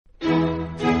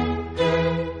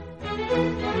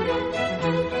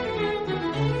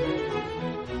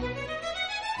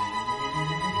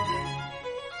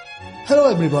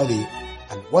everybody,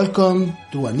 and welcome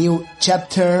to a new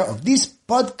chapter of this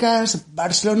podcast,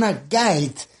 Barcelona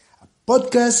Guide, a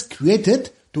podcast created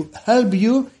to help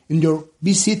you in your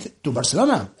visit to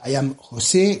Barcelona. I am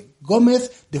José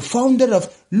Gómez, the founder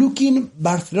of Looking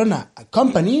Barcelona, a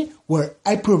company where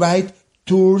I provide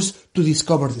tours to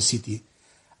discover the city.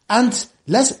 And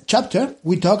last chapter,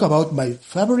 we talk about my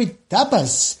favorite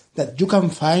tapas that you can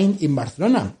find in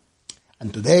Barcelona.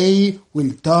 And today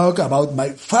we'll talk about my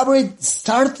favorite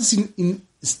starters in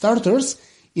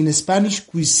Spanish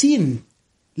cuisine.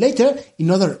 Later, in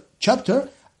another chapter,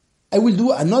 I will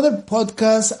do another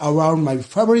podcast around my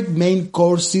favorite main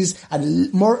courses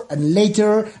and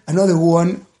later another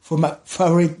one for my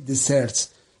favorite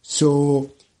desserts.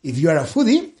 So if you are a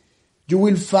foodie, you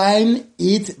will find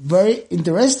it very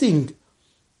interesting.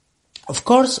 Of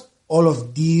course, all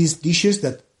of these dishes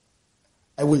that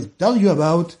I will tell you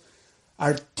about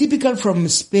are typical from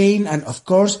Spain, and of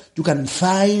course you can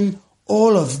find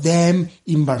all of them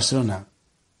in Barcelona.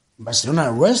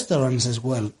 Barcelona restaurants as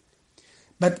well.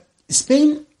 But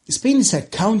Spain is a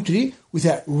country with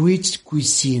a rich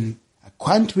cuisine, a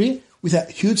country with a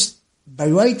huge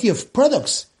variety of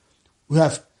products. We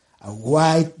have a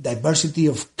wide diversity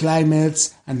of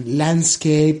climates and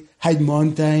landscape, high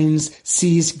mountains,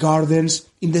 seas, gardens.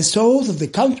 In the south of the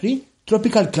country,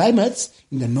 tropical climates.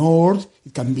 In the north,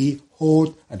 it can be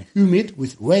hot and humid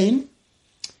with rain,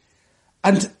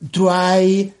 and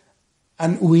dry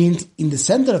and wind in the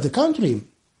center of the country.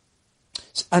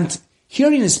 And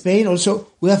here in Spain also,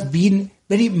 we have been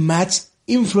very much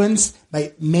influenced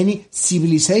by many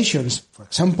civilizations. For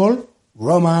example,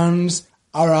 Romans,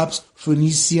 Arabs,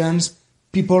 Phoenicians,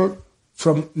 people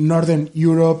from Northern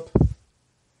Europe,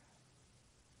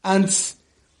 and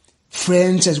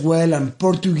French as well, and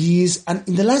Portuguese, and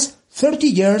in the last 30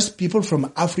 years, people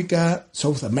from Africa,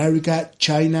 South America,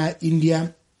 China,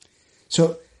 India,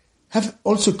 so have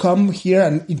also come here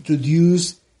and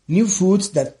introduced new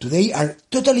foods that today are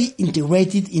totally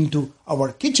integrated into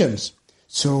our kitchens.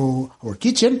 So our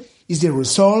kitchen is the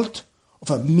result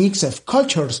of a mix of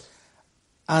cultures,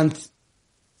 and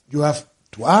you have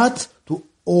to add to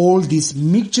all these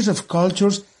mixtures of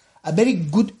cultures a very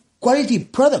good quality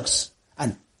products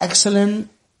and excellent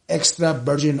extra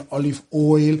virgin olive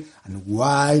oil and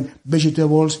wine,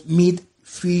 vegetables, meat,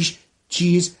 fish,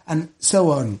 cheese, and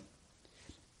so on.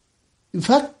 In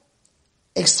fact,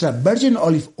 extra virgin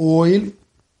olive oil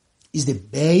is the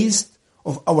base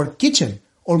of our kitchen.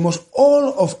 Almost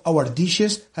all of our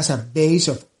dishes has a base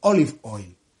of olive oil.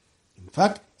 In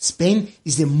fact, Spain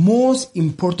is the most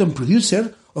important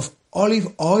producer of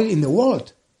olive oil in the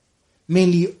world.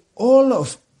 Mainly all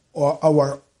of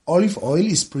our olive oil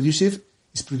is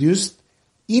produced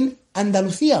in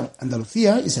Andalusia.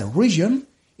 Andalusia is a region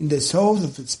in the south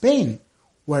of Spain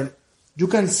where you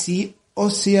can see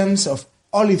oceans of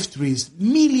olive trees,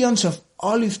 millions of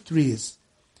olive trees.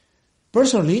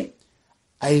 Personally,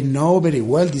 I know very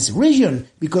well this region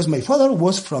because my father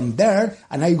was from there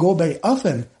and I go very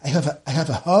often. I have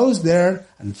a house there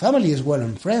and family as well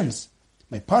and friends.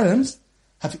 My parents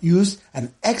have used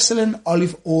an excellent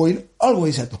olive oil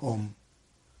always at home.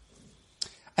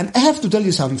 And I have to tell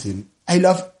you something. I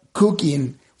love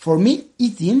cooking. For me,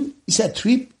 eating is a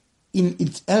trip in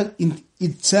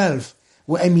itself.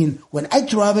 I mean, when I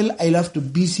travel, I love to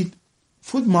visit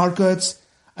food markets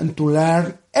and to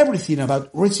learn everything about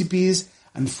recipes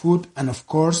and food and, of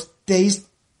course, taste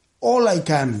all I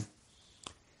can.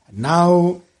 And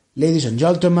now, ladies and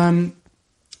gentlemen,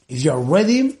 if you are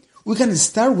ready, we can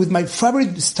start with my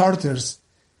favorite starters.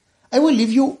 I will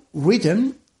leave you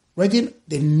writing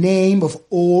the name of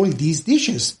all these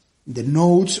dishes in the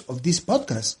notes of this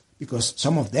podcast, because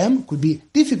some of them could be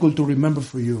difficult to remember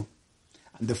for you.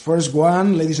 And the first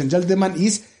one, ladies and gentlemen,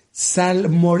 is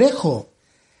salmorejo.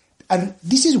 And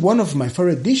this is one of my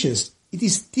favorite dishes. It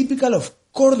is typical of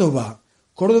Córdoba.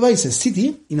 Córdoba is a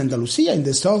city in Andalusia, in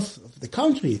the south of the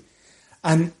country.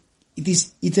 And it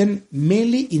is eaten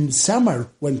mainly in summer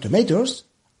when tomatoes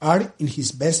are in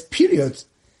his best period,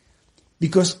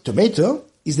 because tomato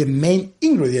is the main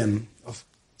ingredient of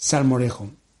salmorejo.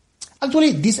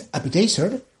 Actually, this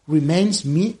appetizer reminds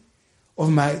me of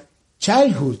my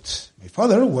childhood. My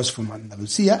father was from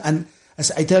Andalusia, and as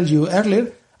I told you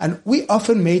earlier, and we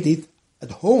often made it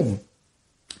at home.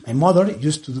 My mother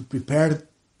used to prepare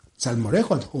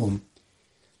salmorejo at home.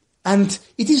 And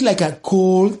it is like a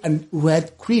cold and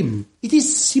red cream. It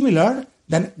is similar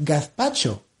than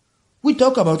gazpacho. We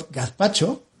talk about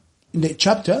gazpacho in the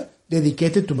chapter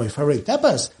dedicated to my favorite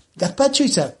tapas. Gazpacho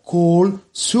is a cold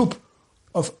soup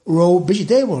of raw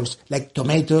vegetables like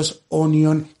tomatoes,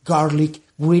 onion, garlic,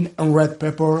 green and red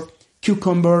pepper,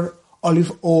 cucumber,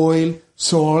 olive oil,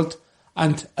 salt,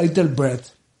 and a little bread.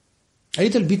 A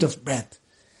little bit of bread.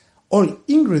 All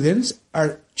ingredients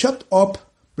are chopped up,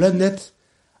 blended,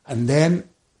 and then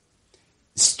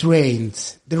strained.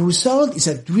 The result is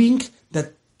a drink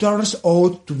that turns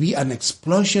out to be an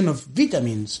explosion of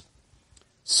vitamins.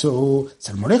 So,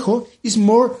 salmorejo is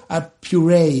more a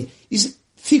puree, is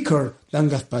thicker than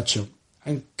gazpacho,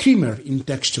 and creamier in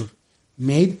texture,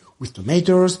 made with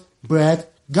tomatoes, bread,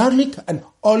 garlic, and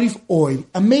olive oil,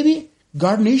 and maybe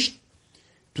garnished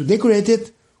to decorate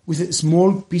it with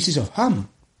small pieces of ham.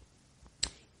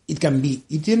 It can be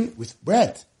eaten with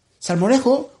bread.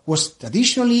 Salmorejo was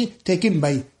traditionally taken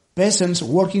by peasants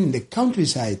working in the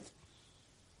countryside.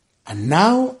 And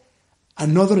now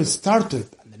another started,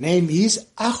 and the name is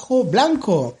ajo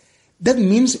blanco. That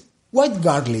means white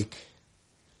garlic.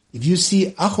 If you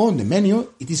see ajo on the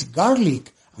menu, it is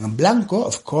garlic, and blanco,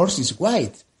 of course, is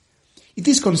white. It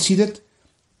is considered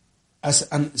as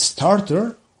an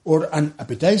starter or an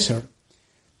appetizer.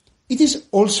 It is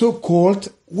also called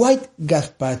white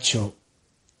gazpacho.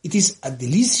 It is a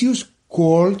delicious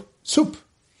cold soup.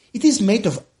 It is made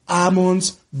of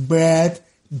almonds, bread,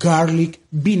 garlic,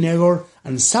 vinegar,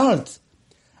 and salt,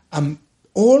 and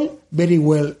all very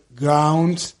well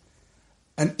ground.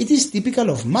 And it is typical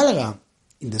of Malaga,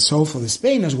 in the south of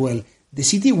Spain as well, the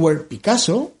city where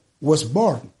Picasso was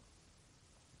born.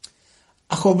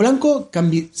 Ajo blanco can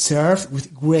be served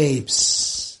with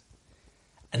grapes.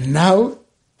 And now,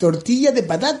 tortilla de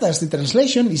patatas. The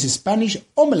translation is Spanish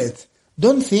omelette.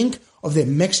 Don't think of the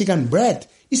Mexican bread.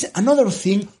 It's another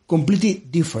thing completely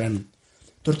different.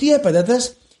 Tortilla de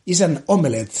patatas is an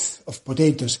omelette of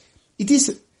potatoes. This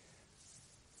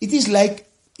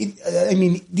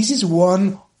is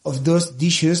one of those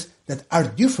dishes that are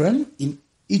different in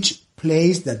each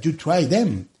place that you try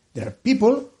them. There are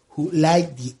people who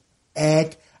like the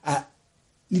egg a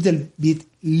little bit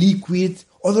liquid,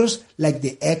 others like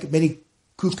the egg very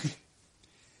cooked.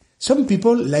 Some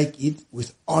people like it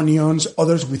with onions,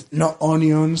 others with no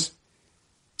onions.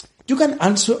 You can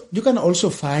also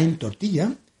find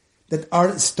tortilla that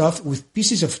are stuffed with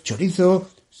pieces of chorizo,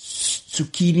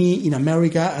 zucchini in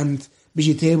America, and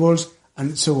vegetables,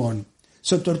 and so on.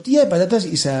 So tortilla de patatas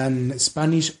is a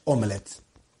Spanish omelette.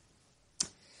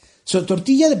 So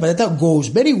tortilla de patata goes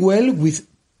very well with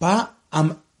pa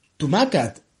and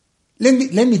tumacat.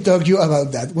 Let me talk to you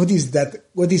about that. What is that?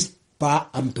 What is pa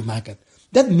and tumacat?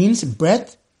 That means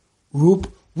bread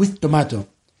rubbed with tomato.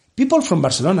 People from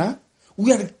Barcelona,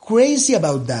 we are crazy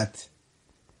about that.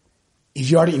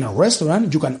 If you are in a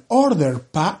restaurant, you can order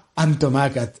pa and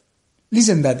tomacat.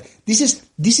 Listen that.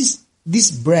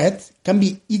 This bread can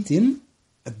be eaten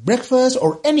at breakfast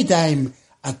or any time,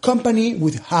 accompanied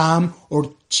with ham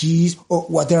or cheese or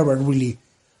whatever really.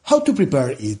 How to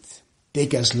prepare it?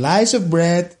 Take a slice of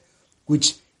bread,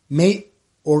 which may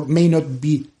or may not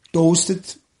be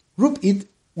toasted, rub it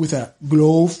with a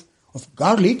clove of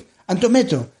garlic and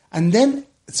tomato, and then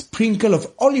a sprinkle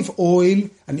of olive oil,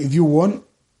 and if you want,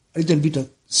 a little bit of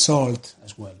salt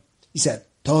as well. It's a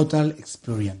total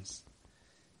experience.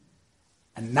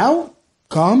 And now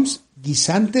comes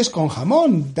guisantes con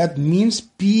jamón. That means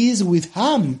peas with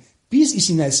ham. Peas is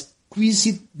an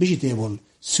exquisite vegetable,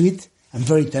 sweet and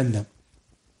very tender.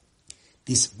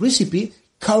 This recipe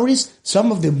carries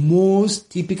some of the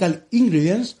most typical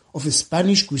ingredients of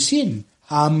Spanish cuisine: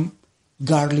 ham,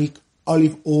 garlic,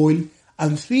 olive oil,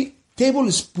 and 3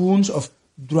 tablespoons of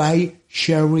dry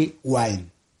sherry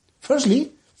wine.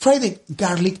 Firstly, fry the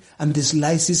garlic and the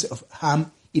slices of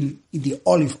ham in the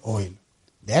olive oil.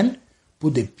 Then,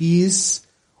 put the peas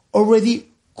already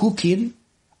cooking.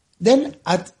 Then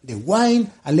add the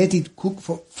wine and let it cook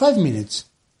for 5 minutes.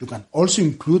 You can also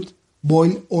include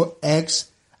boiled eggs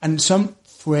and some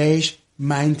fresh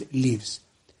mint leaves.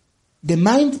 The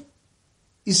mint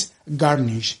is a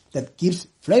garnish that gives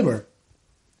flavor.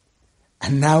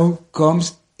 And now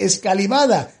comes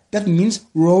escalivada. That means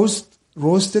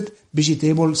roasted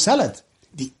vegetable salad.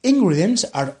 The ingredients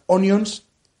are onions,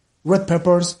 red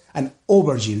peppers, and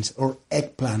aubergines or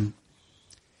eggplant.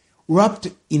 Wrapped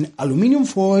in aluminum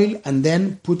foil and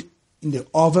then put in the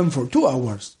oven for 2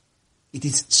 hours. It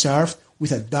is served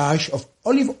with a dash of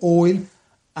olive oil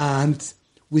and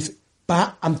with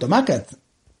pa and tomacat.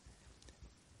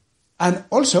 And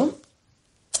also,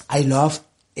 I love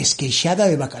esqueixada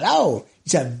de bacalao.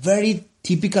 It's a very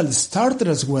typical starter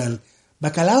as well.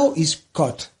 Bacalao is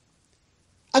cod.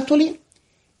 Actually,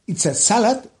 it's a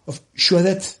salad of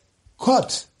shredded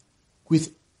cod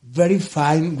with very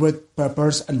fine red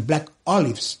peppers and black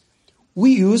olives.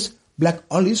 We use black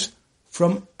olives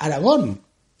from Aragon.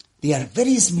 They are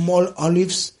very small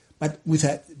olives, but with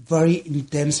a very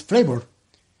intense flavor.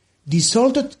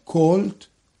 desalted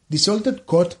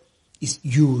cod is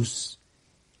used.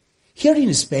 Here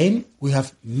in Spain, we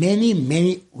have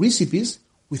many recipes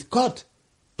with cod.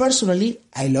 Personally,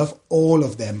 I love all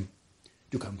of them.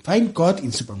 You can find cod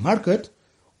in supermarket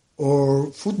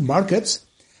or food markets,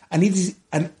 and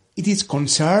it is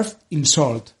conserved in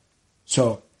salt.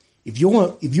 So, if you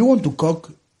want to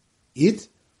cook it,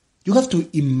 you have to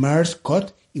immerse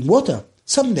cod in water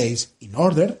some days in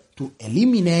order to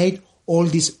eliminate all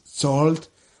this salt,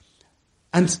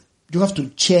 and you have to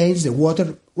change the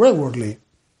water regularly.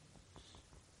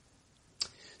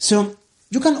 So,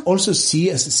 you can also see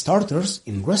as starters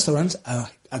in restaurants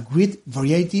a great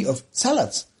variety of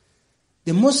salads.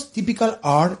 The most typical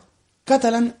are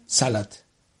Catalan salad.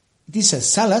 It is a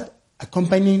salad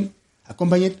accompanied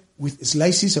with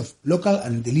slices of local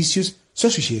and delicious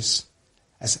sausages,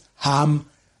 as ham,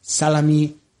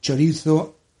 salami,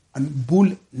 chorizo, and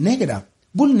bull negra.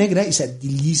 Bull negra is a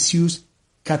delicious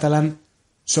Catalan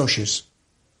sausage.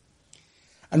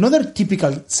 Another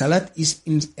typical salad is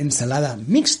ensalada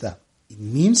mixta. It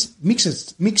means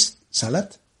mixed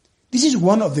salad. This is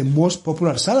one of the most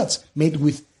popular salads, made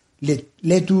with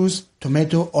lettuce,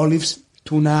 tomato, olives,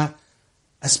 tuna,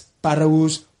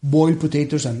 asparagus, boiled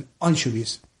potatoes, and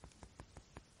anchovies.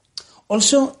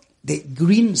 Also, the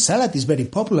green salad is very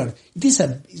popular.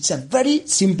 It's a very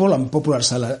simple and popular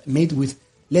salad made with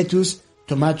lettuce,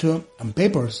 tomato, and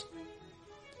peppers.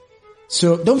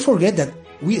 So don't forget that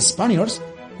we Spaniards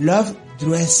love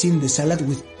dressing the salad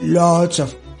with lots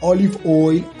of olive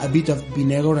oil, a bit of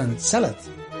vinegar, and salad.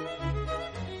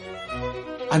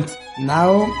 And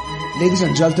now, ladies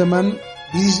and gentlemen,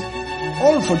 this is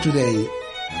all for today.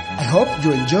 I hope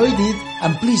you enjoyed it,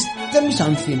 and please tell me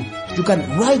something. You can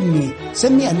write me,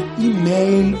 send me an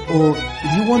email, or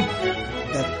if you want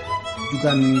that, you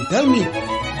can tell me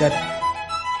that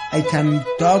I can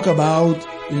talk about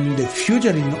in the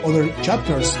future in other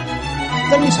chapters.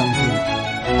 Tell me something.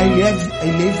 I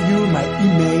leave you my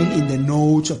email in the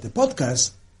notes of the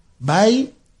podcast. Bye,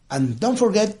 and don't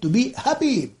forget to be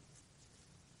happy.